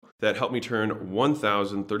that helped me turn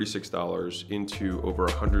 $1,036 into over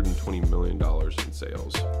 $120 million in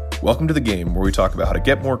sales. Welcome to the game, where we talk about how to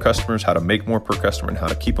get more customers, how to make more per customer, and how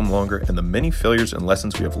to keep them longer, and the many failures and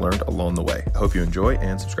lessons we have learned along the way. I hope you enjoy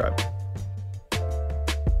and subscribe.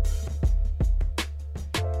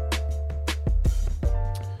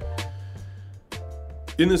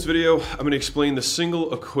 In this video, I'm going to explain the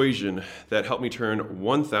single equation that helped me turn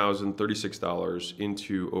 $1,036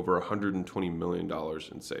 into over $120 million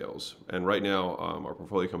in sales. And right now, our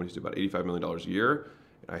portfolio companies do about $85 million a year.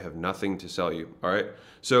 I have nothing to sell you. All right.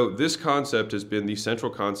 So this concept has been the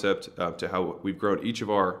central concept to how we've grown each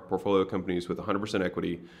of our portfolio companies with 100%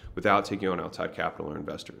 equity without taking on outside capital or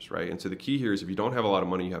investors. Right. And so the key here is if you don't have a lot of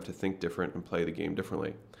money, you have to think different and play the game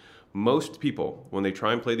differently. Most people, when they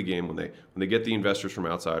try and play the game, when they get the investors from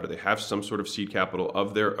outside or they have some sort of seed capital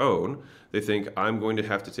of their own, they think I'm going to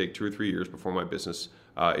have to take 2 or 3 years before my business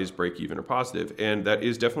is break even or positive. And that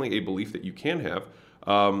is definitely a belief that you can have,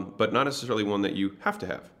 but not necessarily one that you have to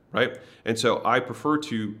have, right? And so I prefer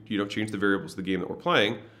to change the variables of the game that we're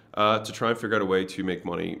playing to try and figure out a way to make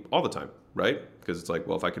money all the time, right? Because it's like,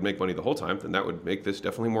 well, if I could make money the whole time, then that would make this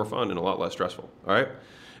definitely more fun and a lot less stressful, all right?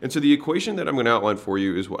 And so the equation that I'm going to outline for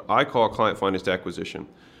you is what I call client financed acquisition.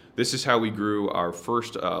 This is how we grew our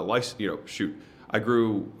first license. I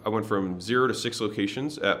went from 0 to 6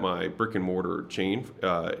 locations at my brick and mortar chain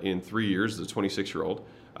in 3 years as a 26-year-old.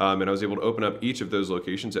 And I was able to open up each of those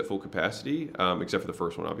locations at full capacity, except for the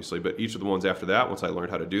first one, obviously. But each of the ones after that, once I learned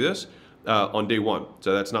how to do this, on day one.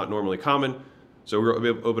 So that's not normally common. So we were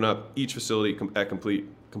able to open up each facility at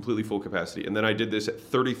completely full capacity. And then I did this at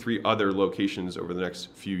 33 other locations over the next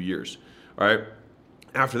few years. All right.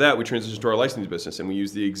 After that, we transitioned to our licensing business, and we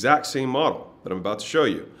used the exact same model that I'm about to show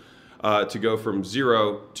you to go from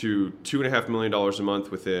 0 to $2.5 million a month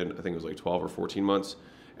within, I think it was like 12 or 14 months.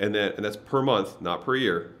 And that's per month, not per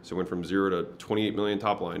year. So it went from 0 to 28 million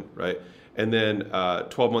top line, right? And then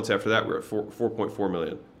 12 months after that, we're at 4.4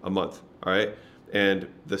 million a month, all right? And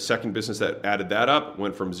the second business that added that up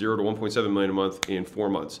went from 0 to 1.7 million a month in 4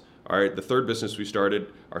 months. All right. The third business we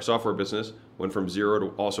started, our software business, went from 0 to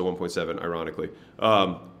also 1.7, ironically,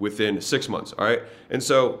 within 6 months. All right. And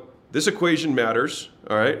so this equation matters.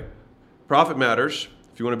 All right. Profit matters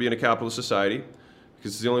if you want to be in a capitalist society,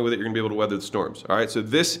 because it's the only way that you're going to be able to weather the storms. All right. So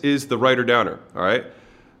this is the writer downer. All right.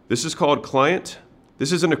 This is called client.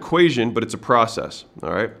 This is an equation, but it's a process.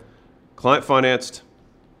 All right. Client financed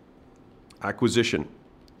acquisition.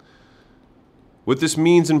 What this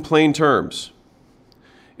means in plain terms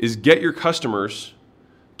is get your customers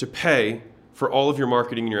to pay for all of your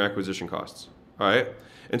marketing and your acquisition costs. All right.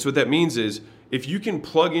 And so what that means is if you can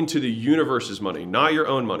plug into the universe's money, not your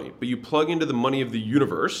own money, but you plug into the money of the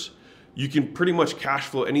universe, you can pretty much cash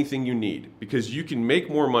flow anything you need, because you can make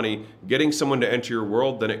more money getting someone to enter your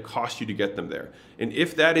world than it costs you to get them there. And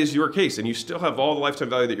if that is your case, and you still have all the lifetime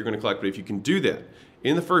value that you're going to collect, but if you can do that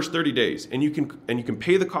in the first 30 days, and you can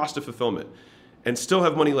pay the cost of fulfillment and still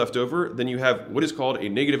have money left over, then you have what is called a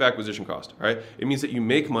negative acquisition cost. All right. It means that you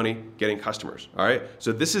make money getting customers. All right.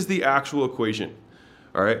 So this is the actual equation.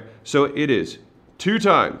 All right. So it is 2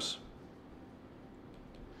 times.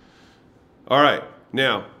 All right.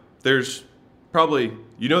 Now there's probably,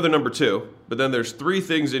 the number 2, but then there's 3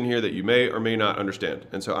 things in here that you may or may not understand.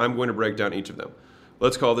 And so I'm going to break down each of them.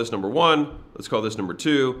 Let's call this number 1. Let's call this number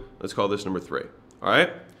 2. Let's call this number 3. All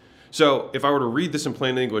right. So if I were to read this in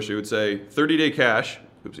plain English, it would say 30-day cash.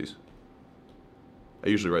 Oopsies. I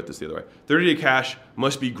usually write this the other way. 30-day cash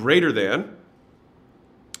must be greater than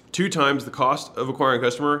 2 times the cost of acquiring a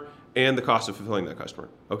customer and the cost of fulfilling that customer.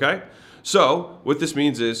 Okay. So what this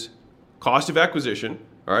means is cost of acquisition.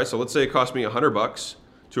 All right. So let's say it cost me $100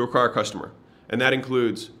 to acquire a customer, and that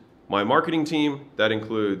includes my marketing team. That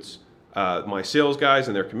includes my sales guys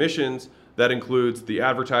and their commissions. That includes the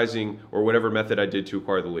advertising or whatever method I did to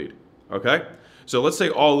acquire the lead. Okay. So let's say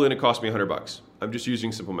all in it cost me $100. I'm just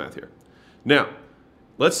using simple math here. Now,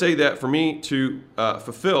 let's say that for me to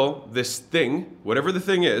fulfill this thing, whatever the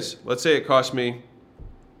thing is, let's say it cost me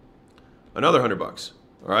another $100.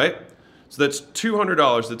 All right. So that's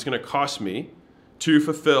 $200 that's going to cost me to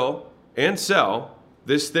fulfill and sell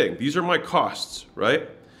this thing. These are my costs, right?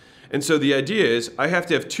 And so the idea is I have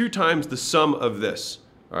to have 2 times the sum of this.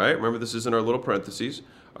 All right, remember this is in our little parentheses.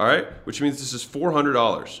 All right, which means this is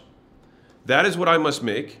 $400. That is what I must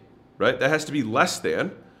make, right? That has to be less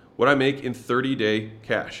than what I make in 30-day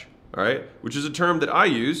cash. All right, which is a term that I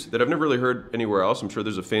use that I've never really heard anywhere else. I'm sure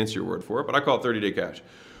there's a fancier word for it, but I call it 30-day cash,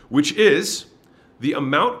 which is the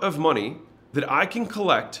amount of money that I can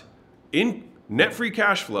collect in net free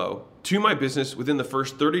cash flow to my business within the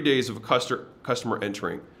first 30 days of a customer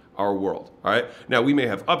entering our world. All right. Now, we may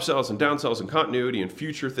have upsells and downsells and continuity and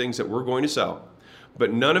future things that we're going to sell,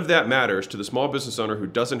 but none of that matters to the small business owner who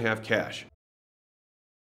doesn't have cash.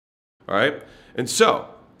 All right. And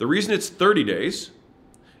so the reason it's 30 days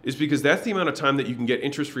is because that's the amount of time that you can get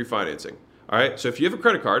interest-free financing. All right. So if you have a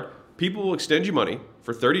credit card, people will extend you money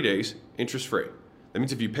for 30 days interest-free. That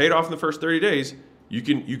means if you pay it off in the first 30 days, you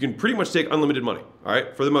can pretty much take unlimited money, all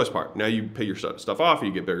right, for the most part. Now you pay your stuff off, you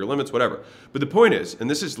get bigger limits, whatever. But the point is, and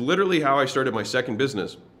this is literally how I started my second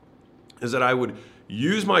business, is that I would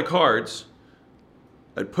use my cards,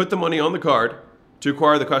 I'd put the money on the card to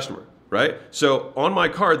acquire the customer, right? So on my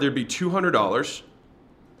card, there'd be $200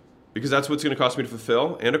 because that's what's going to cost me to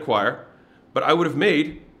fulfill and acquire, but I would have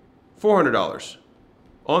made $400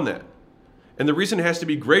 on that. And the reason it has to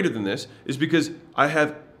be greater than this is because I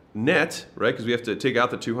have net, right? Because we have to take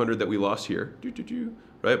out the 200 that we lost here,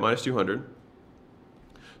 right? Minus 200.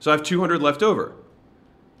 So I have 200 left over.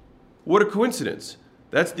 What a coincidence.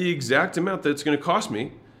 That's the exact amount that it's going to cost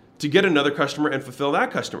me to get another customer and fulfill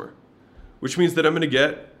that customer, which means that I'm going to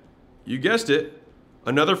get, you guessed it,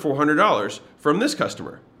 another $400 from this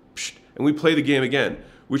customer. And we play the game again,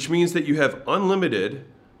 which means that you have unlimited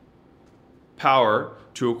power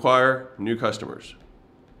to acquire new customers.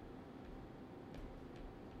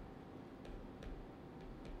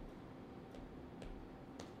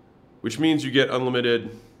 Which means you get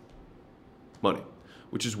unlimited money.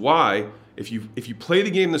 Which is why if you play the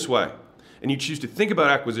game this way and you choose to think about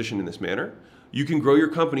acquisition in this manner, you can grow your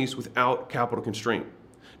companies without capital constraint.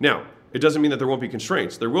 Now, it doesn't mean that there won't be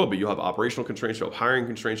constraints. There will be. You'll have operational constraints, you'll have hiring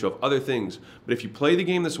constraints, you'll have other things. But if you play the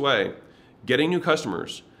game this way, getting new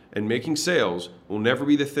customers and making sales will never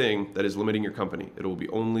be the thing that is limiting your company. It will be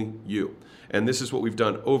only you. And this is what we've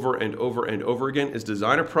done over and over and over again, is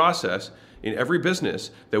design a process in every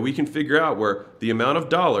business that we can figure out where the amount of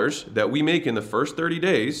dollars that we make in the first 30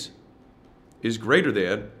 days is greater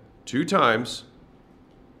than 2 times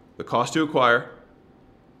the cost to acquire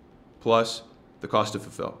plus the cost to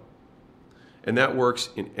fulfill. And that works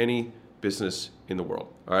in any business in the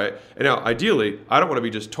world, all right? And now, ideally, I don't want to be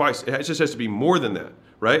just twice. It just has to be more than that,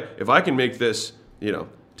 right? If I can make this,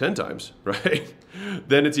 10 times, right?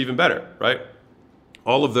 Then it's even better, right?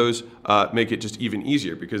 All of those make it just even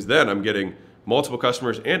easier because then I'm getting multiple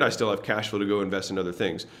customers and I still have cash flow to go invest in other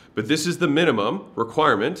things. But this is the minimum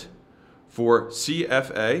requirement for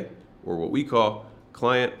CFA, or what we call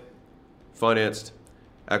client financed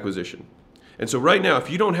acquisition. And so right now, if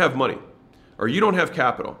you don't have money or you don't have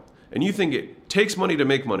capital and you think it takes money to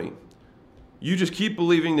make money, you just keep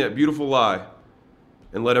believing that beautiful lie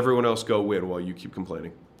and let everyone else go win while you keep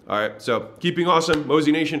complaining. All right, so keeping awesome,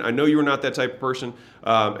 Mosey Nation. I know you're not that type of person,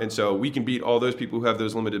 and so we can beat all those people who have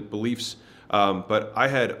those limited beliefs. But I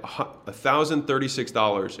had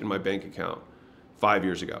 $1,036 in my bank account 5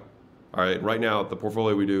 years ago. All right, right now the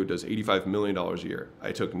portfolio we do does $85 million a year.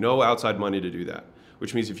 I took no outside money to do that,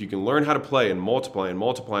 which means if you can learn how to play and multiply and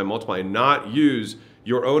multiply and multiply and not use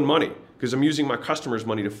your own money, because I'm using my customers'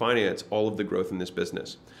 money to finance all of the growth in this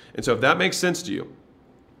business. And so if that makes sense to you,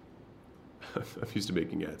 I'm used to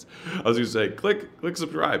making ads. I was going to say, click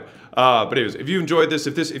subscribe. But anyways, if you enjoyed this,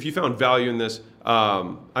 if you found value in this,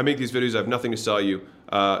 I make these videos. I have nothing to sell you.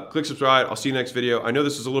 Click subscribe. I'll see you next video. I know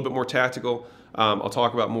this is a little bit more tactical. I'll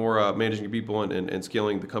talk about more managing people and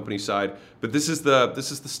scaling the company side. But this is the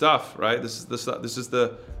stuff, right?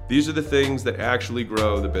 These are the things that actually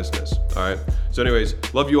grow the business. All right. So anyways,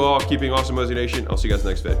 love you all. Keeping awesome, Mosey Nation. I'll see you guys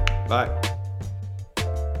next vid. Bye.